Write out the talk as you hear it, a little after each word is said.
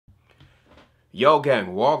Yo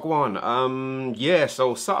gang, wagwan. Yeah,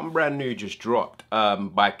 so something brand new just dropped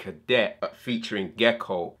by Cadet featuring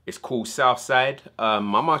Geko. It's called Southside.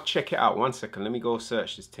 I'm gonna check it out. 1 second, let me go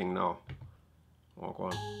search this thing now.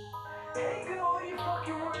 Wagwan.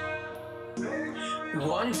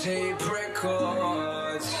 One tape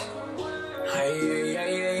records.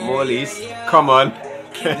 Morley's, come on.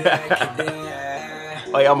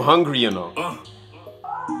 Hey, I'm hungry, you know.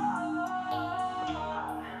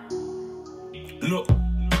 Look,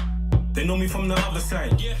 they know me from the other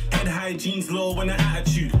side. Head high, jeans low, and an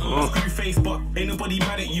attitude. Screw face, but ain't nobody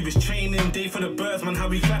mad at you. It's training day for the birds, man. How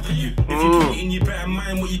we clap at you. If you're tweeting, you better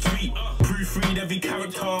mind what you tweet. Proofread every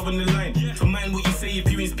character on the line. So mind what you say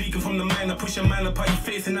if you ain't speaking from the mind. I push a man up at your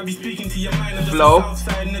face and I be speaking to your mind. Flow,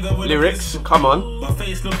 lyrics, come on. My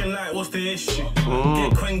face looking like, what's the issue?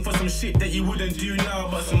 Get quang for some shit that you wouldn't do now,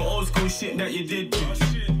 but some old school shit that you did do.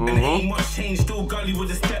 And there ain't much change, still gully with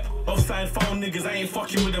a step. Offside phone niggas, I ain't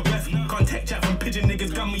fucking with the ref. Contact chat from pigeon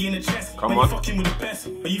niggas, gun me in the chest. Come on. You fucking with the best,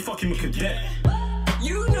 or you fucking with Cadet?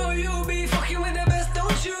 You know you'll be fucking with the best,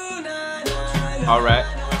 don't you? Nah, nah, nah. Alright.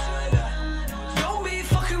 Don't be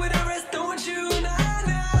fucking with the rest, don't you? Nah,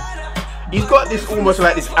 nah, nah. He's got this almost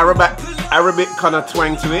like this Arabic kind of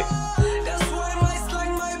twang to it. That's why my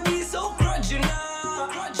slang might be so grudgy now.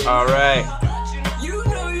 Alright. You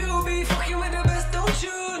know you'll be fucking with the best, don't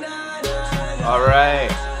you? Nah, nah, nah.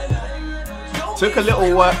 Alright. Took a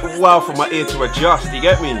little while for my ear to adjust, you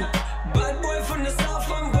get me? Bad boy from the south,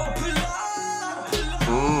 I'm popular.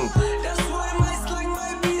 That's why my slang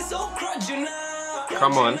might be so grudgy now.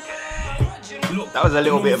 Come on. That was a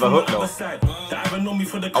little bit of a hook though.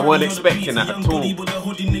 I wasn't expecting that at all.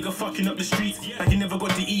 Nigga fucking up the streets like you never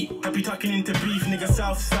got to eat. Happy tucking into beef, nigga.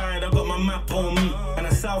 Southside, I got my map on me. And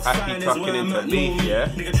a Southside is where I'm at, beef, yeah.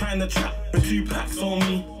 Nigga trying to trap with 2 packs on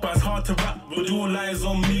me, but it's hard to rap with all eyes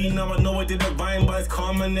on me. Now I know I did a rhyme, but it's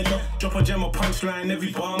karma, nigga. Drop a gem or punchline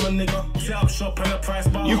every bar, my nigga. Set up shop and a price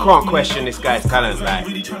bar. You can't question this guy's talent, like.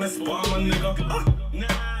 Really trying to spar my nigga.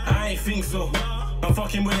 I ain't think so. I'm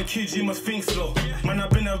fucking with the kids, you must think so. Man,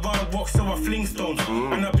 I've been around rock, so I fling stones.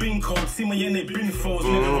 And I've been cold, see my end, they been froze.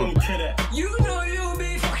 Nigga from Cadet. You know you'll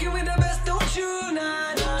be fucking with the best, don't you?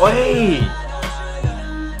 Nah, nah. Oh, hey.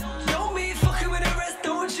 Don't be fucking with the rest,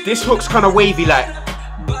 don't you? This hook's kind of wavy, like.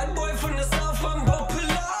 Bad boy from the south, I'm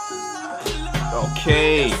popular.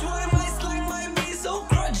 Okay. That's why my slang might be so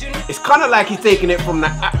grudgy now. It's kind of like he's taking it from the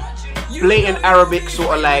blatant Arabic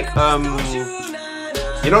sort of like,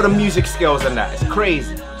 you know, the music scales and that. It's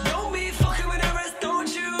crazy. Don't be fucking with the rest, don't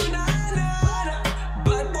you? Nah, nah, nah.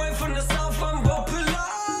 Bad boy from the south, I'm popular.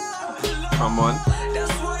 Come on.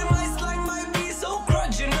 That's why my slang might be so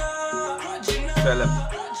grudgy now. Tell him.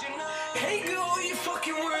 Hey girl, you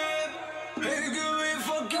fucking weird. Hey girl, you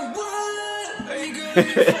fucking weird. Hey girl,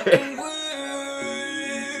 you fucking weird.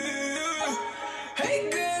 Hey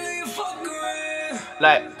girl, you fucking weird.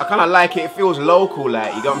 Like, I kind of like it. It feels local,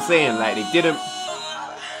 like, you know what I'm saying? Like, they didn't.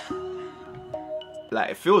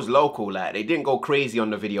 Like, it feels local, like, they didn't go crazy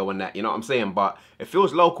on the video and that, you know what I'm saying? But it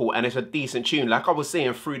feels local and it's a decent tune. Like I was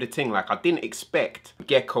saying through the thing, like, I didn't expect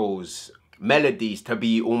Geko's melodies to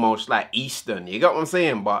be almost like Eastern, you get what I'm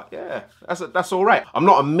saying? But yeah, that's all right. I'm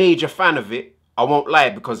not a major fan of it, I won't lie,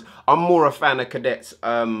 because I'm more a fan of Cadet's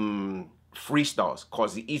freestyles,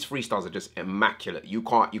 because his freestyles are just immaculate. You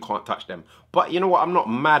can't touch them. But you know what, I'm not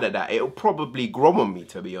mad at that. It'll probably grow on me,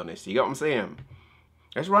 to be honest, you get what I'm saying?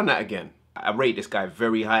 Let's run that again. I rate this guy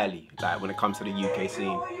very highly, like, when it comes to the UK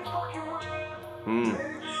scene.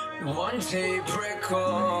 One tape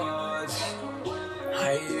records.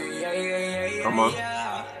 Come on.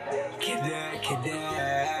 Cadet.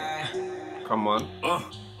 Come on.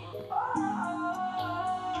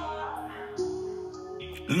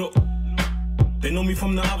 Look, they know me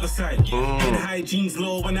from the other side. Head high, jeans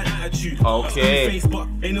low, and an attitude. Okay. Face, but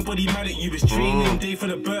ain't nobody mad at you. It's training day for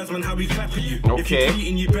the birds, man. How we clap at you. If Okay. you're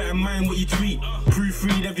tweeting, you better mind what you tweet.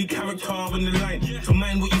 Proofread every character on the line. So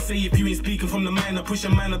mind what you say if you ain't speaking from the mind. I push a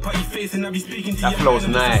man up at your face and I be speaking to That your flow's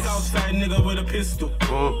mind. nice. Southside nigga with a pistol.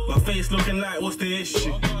 My face looking like, what's the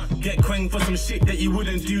issue? Get quang for some shit that you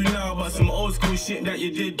wouldn't do now, but some old school shit that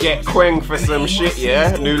you did. Get quang for some shit,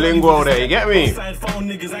 yeah? New lingo there, you get me? Offside phone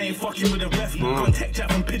niggas, I ain't fucking with the ref. Contact chat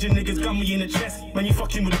from pigeon niggas, gun me in the chest. Man, you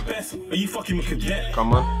fucking with the best, or you fucking with Cadet?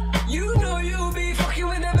 Come on. You know you'll be fucking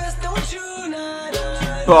with the best, don't you? Nah,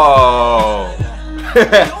 nah. Oh.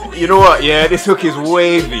 You know what, yeah? This hook is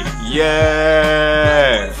wavy.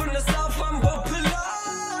 Yeah. From the south, I'm popular.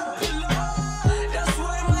 That's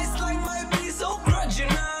why my slang might be so grudgy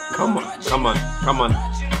now. Come on, come on, come on.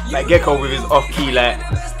 Like Geko with his off-key, like,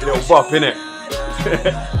 little bop, innit?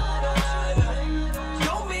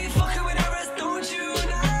 Don't be fucking with the rest, don't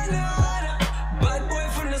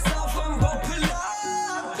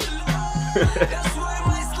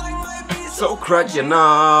So crudgy,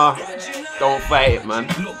 nah. Don't fight it, man.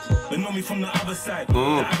 Look, they know me from the other side. They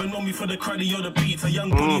haven't known me for the cruddy or the beats. A young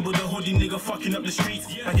bully with a hoodie, nigga, fucking up the streets.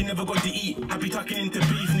 Like he never got to eat. Happy tucking into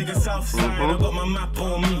beef, nigga. Southside, I got my map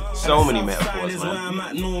on me. So many metaphors, is man. where I'm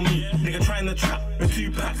at, know me. Nigga trying to trap with 2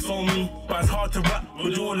 packs on me. But it's hard to rap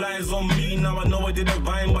with all lies on me. Now I know I did a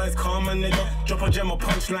rhyme, but it's karma, nigga. Drop a gem, a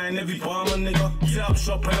punchline, every bar, my nigga. Set up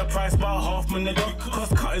shop and the price about half, my nigga.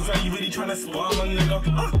 Cost cutters, are you really trying to spar, my nigga?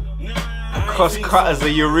 Cost cutters, are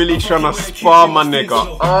you really trying to spar, my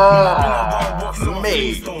nigga?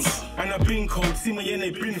 Mate. And I've been cold, see me in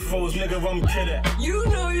they bin foes, nigga, I'm Cadet. You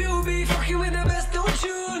know you be fucking with the best, don't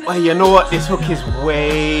you? Well, you know what? This hook is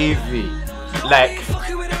wavy. Like,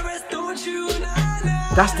 Fucking with the rest, don't you?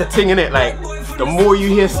 that's the thing, innit? Like, the more you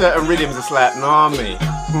hear certain rhythms, it's like, nah, mate.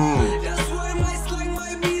 That's why my slang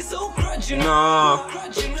might be so crudgy. Nah.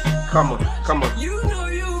 Come on, come on. You know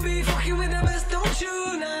you be fucking with the best, don't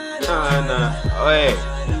you? Nah, nah. Hey.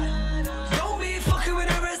 Don't be fucking with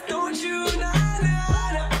the rest, don't you?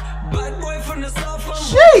 Bad boy from the south.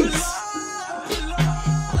 Jeez.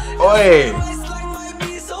 Oi. My slang might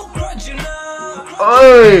be so crudgy now.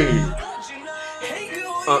 Oi. Hey girl,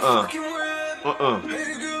 you fucking weird.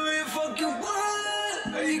 Hey girl, you fucking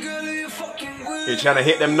weird. Hey girl, you fucking weird. You're trying to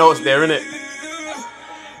hit them notes there, innit?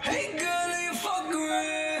 Hey girl, you fucking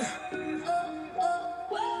weird.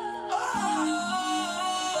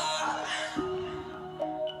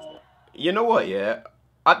 You know what, yeah?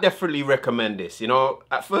 I definitely recommend this. You know,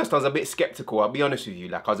 at first I was a bit skeptical, I'll be honest with you.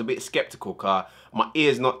 Like, I was a bit skeptical because my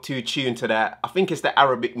ear's not too tuned to that. I think it's the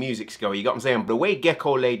Arabic music scale, you got what I'm saying? But the way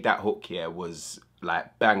Geko laid that hook here was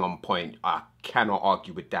like bang on point. I cannot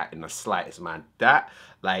argue with that in the slightest, man. That,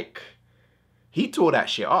 like, he tore that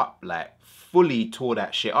shit up. Like, fully tore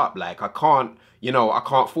that shit up. Like, I can't, you know, I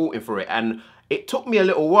can't fault him for it. And it took me a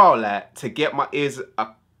little while, like, to get my ears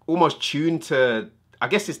almost tuned to, I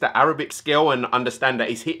guess it's the Arabic scale, and understand that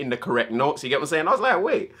he's hitting the correct notes. You get what I'm saying? I was like,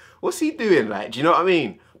 wait, what's he doing? Like, do you know what I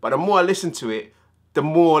mean? But the more I listen to it, the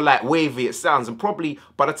more like wavy it sounds. And probably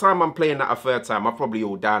by the time I'm playing that a third time, I probably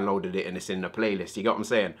all downloaded it and it's in the playlist. You get what I'm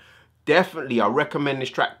saying? Definitely, I recommend this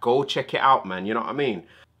track. Go check it out, man. You know what I mean?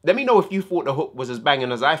 Let me know if you thought the hook was as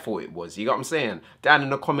banging as I thought it was. You got what I'm saying? Down in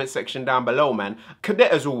the comment section down below, man.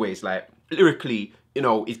 Cadet, as always, like, lyrically, you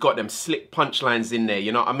know, he's got them slick punchlines in there,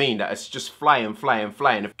 you know what I mean? That it's just flying, flying,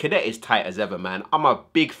 flying. Cadet is tight as ever, man. I'm a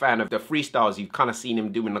big fan of the freestyles you've kind of seen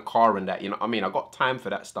him do in the car and that, you know what I mean? I got time for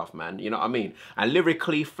that stuff, man, you know what I mean? And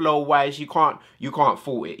lyrically, flow-wise, you can't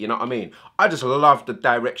fault it, you know what I mean? I just love the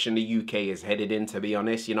direction the UK is headed in, to be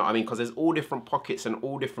honest, you know what I mean? Because there's all different pockets and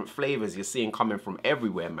all different flavors you're seeing coming from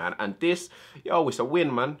everywhere, man. And this, yo, it's a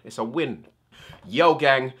win, man. It's a win. Yo,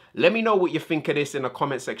 gang, let me know what you think of this in the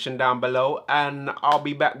comment section down below, and I'll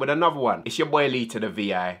be back with another one. It's your boy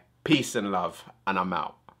LeeToTheVI. Peace and love, and I'm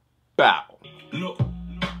out. Bow. Look,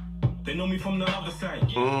 they know me from the other side.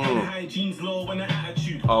 And the hygiene's low when the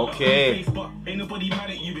attitude. Okay. But ain't nobody mad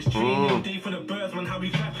at you. It's training day for the birds, man. How we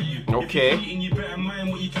clap at you. Okay. If you're tweeting, you better mind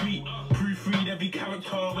what you tweet. Proofread every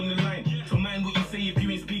character on the line. So mind what you say if you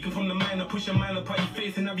ain't speaking from the mind. Or push a man up at your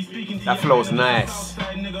face and I'll be speaking to that your flow's mind. nice.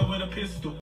 Southside nigga with a pistol.